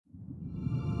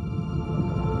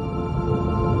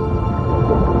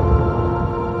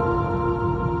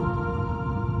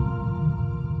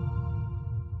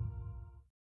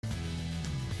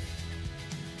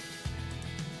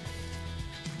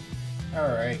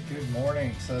good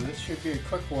morning. So this should be a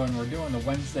quick one. We're doing the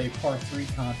Wednesday par 3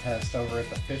 contest over at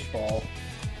the Fishbowl.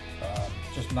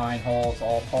 Just 9 holes,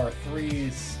 all par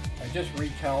 3s. I just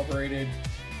recalibrated,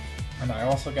 and I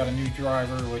also got a new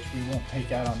driver, which we won't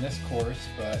take out on this course,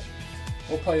 but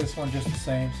we'll play this one just the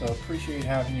same. So appreciate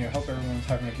having you. I hope everyone's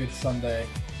having a good Sunday.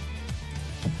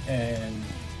 And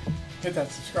hit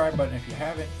that subscribe button if you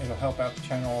haven't. It'll help out the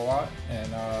channel a lot. And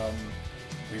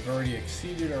we've already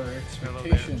exceeded our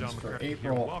expectations for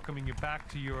April. Here, welcoming you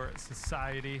back to your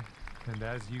society. And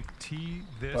as you tee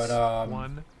this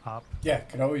one up, yeah,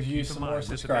 could always use some more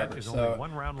subscribers. So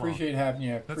one round appreciate having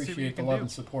you. Appreciate the love and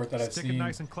support that I've seen. Stick it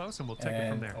nice and close, and we'll take it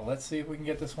from there. Let's see if we can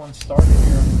get this one started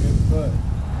here on a good foot.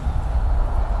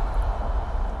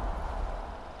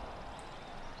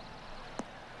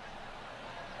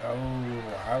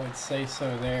 Oh, I would say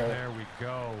so there. There we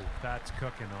go. That's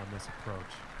cooking on this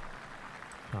approach.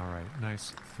 All right,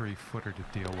 nice 3-footer to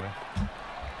deal with.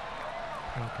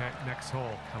 Okay, next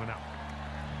hole coming up.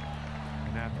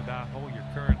 And after that hole, you're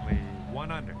currently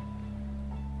 1 under.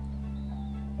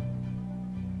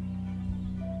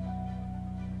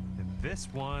 And this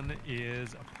one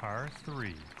is a par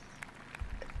 3.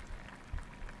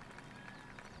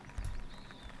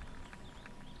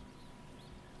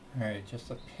 All right,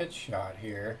 just a pitch shot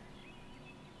here.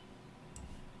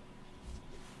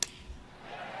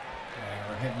 And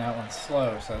we're hitting that one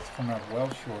slow, so that's coming up well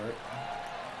short.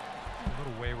 A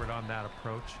little wayward on that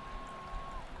approach.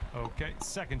 Okay,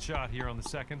 second shot here on the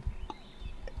second.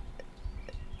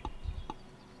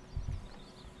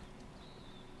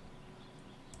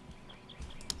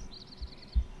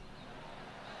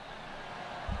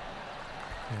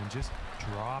 And just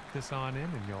drop this on in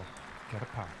and you'll get a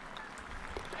par.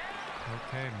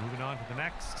 Okay, moving on to the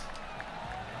next.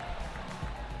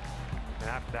 And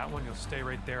after that one, you'll stay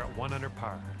right there at 1 under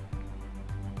par.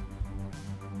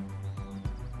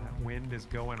 That wind is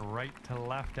going right to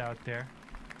left out there.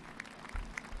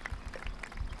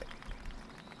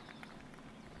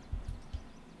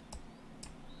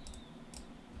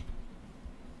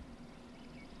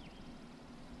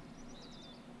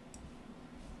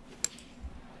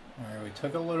 All right, we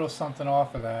took a little something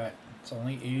off of that. It's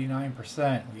only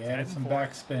 89%. We added some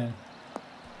backspin.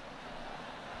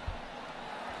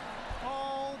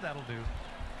 Oh, that'll do.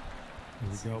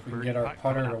 Let's see if we can get our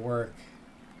putter to work.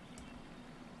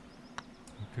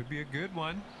 It could be a good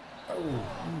one. Oh,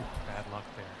 bad luck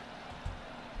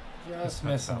there. Just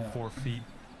missing it. 4 feet.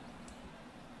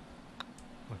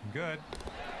 Looking good.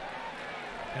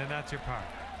 And that's your par.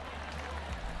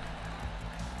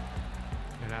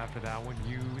 And after that one,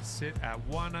 you sit at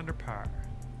 1 under par.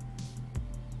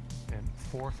 And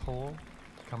 4th hole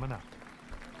coming up.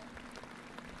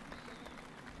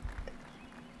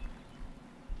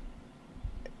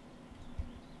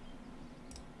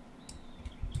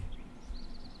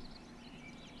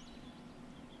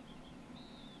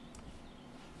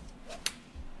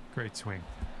 Great swing.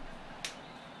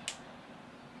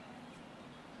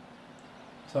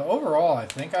 So overall, I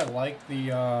think I like the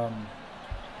good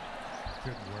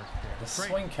work there. The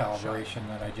swing calibration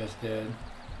that I just did.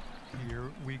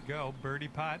 Here we go, birdie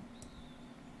putt.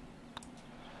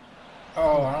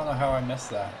 Oh, I don't know how I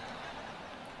missed that.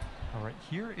 All right,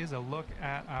 here is a look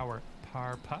at our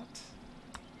par putt.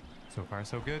 So far,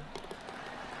 so good.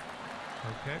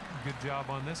 Okay, good job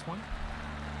on this one.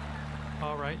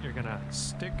 All right, you're gonna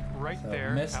stick right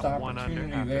there at 1 under. Missed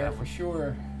opportunity there for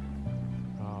sure.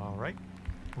 All right,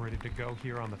 ready to go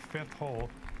here on the 5th hole.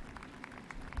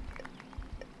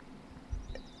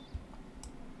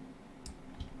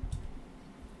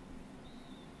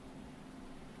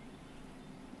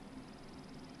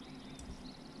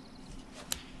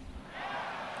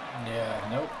 Yeah,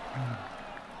 nope.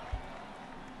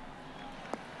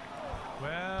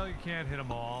 Well, you can't hit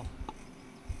them all.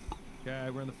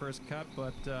 Okay, we're in the first cut,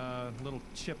 but a little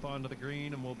chip onto the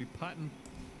green and we'll be putting.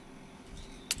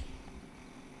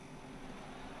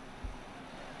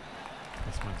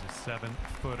 This one's a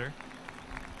 7-footer.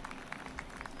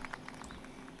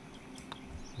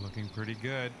 Looking pretty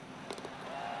good.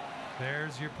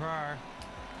 There's your par.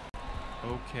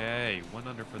 Okay, 1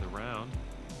 under for the round.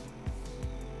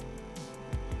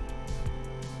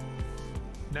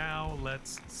 Now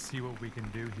let's see what we can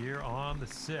do here on the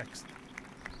 6th.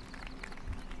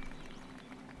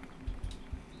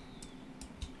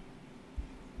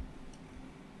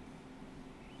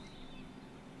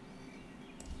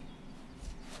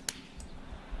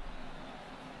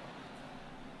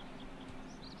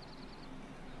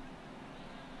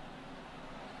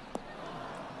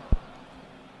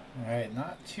 All right,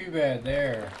 not too bad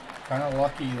there. Kind of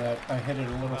lucky that I hit it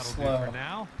a little slow. For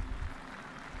now.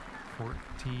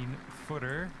 14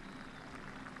 footer.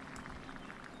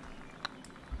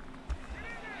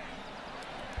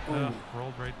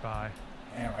 Rolled right by.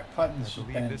 Man, my putting's just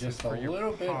been just a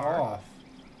little bit off.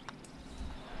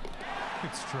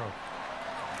 Good stroke.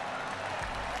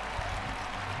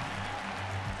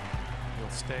 We'll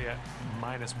stay at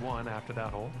 -1 after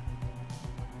that hole.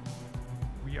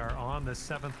 We are on the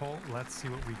 7th hole. Let's see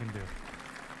what we can do.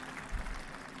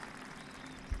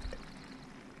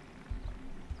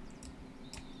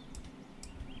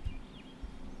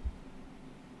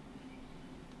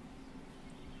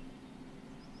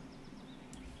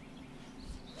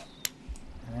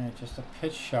 Alright, just a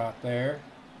pitch shot there.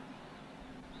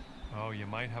 Oh, you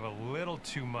might have a little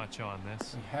too much on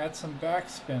this. We had some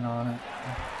backspin on it.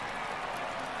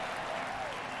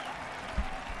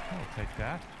 I'll take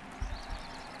that.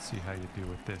 See how you do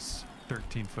with this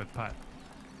 13-foot putt.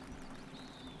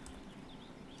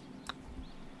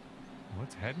 Well,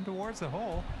 it's heading towards the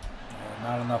hole. Yeah,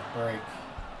 not enough break.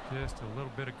 Just a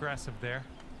little bit aggressive there.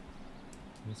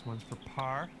 This one's for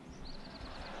par.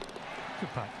 Good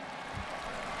putt.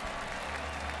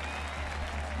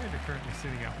 And they're currently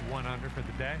sitting at 1 under for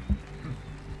the day.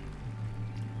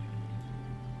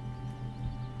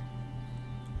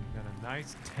 Got a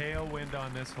nice tailwind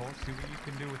on this hole. See what you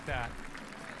can do with that.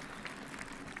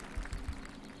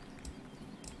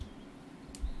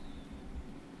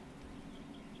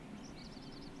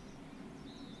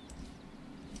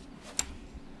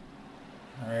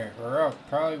 Alright, we're up.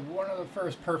 Probably one of the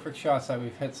first perfect shots that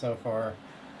we've hit so far.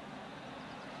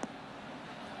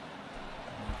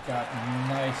 We've got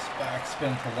nice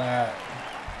backspin to that.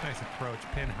 Nice approach,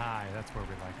 pin high. That's where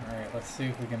we like it. Alright, let's see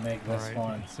if we can make this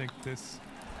one. We can sink this,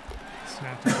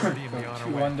 snap to birdie and be on our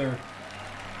way. 2 under.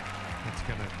 That's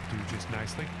gonna do just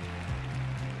nicely.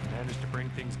 Managed to bring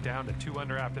things down to 2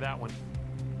 under after that one.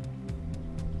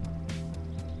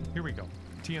 Here we go.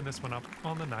 Teeing this one up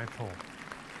on the 9th hole.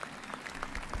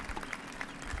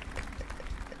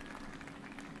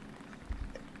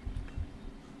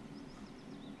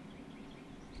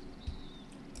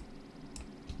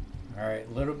 Alright,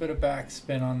 a little bit of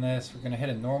backspin on this. We're going to hit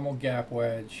a normal gap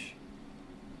wedge.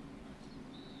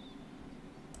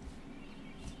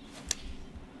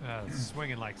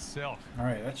 Swinging like silk.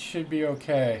 Alright, that should be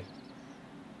okay.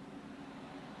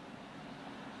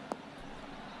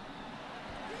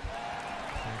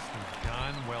 Nicely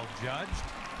done, well judged.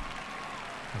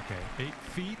 Okay, 8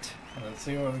 feet. Let's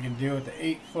see what we can do with the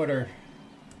 8-footer.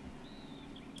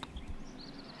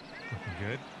 Looking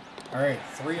good. Alright,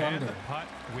 3 and under. The putt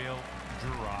will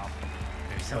drop.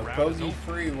 Okay, So your round is bogey over.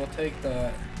 free, we'll take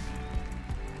that.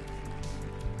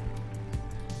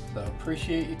 So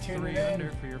appreciate you 3 tuning under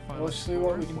in. for your final We'll see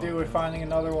what we can do with finding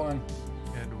another one.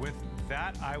 And with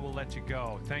that, I will let you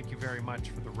go. Thank you very much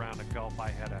for the round of golf. I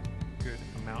had a good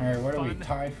amount Alright, of what fun. are we,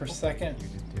 tied for second? You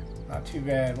did too. Not too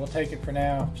bad. We'll take it for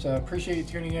now. So appreciate you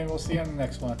tuning in. We'll see you on the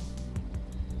next one.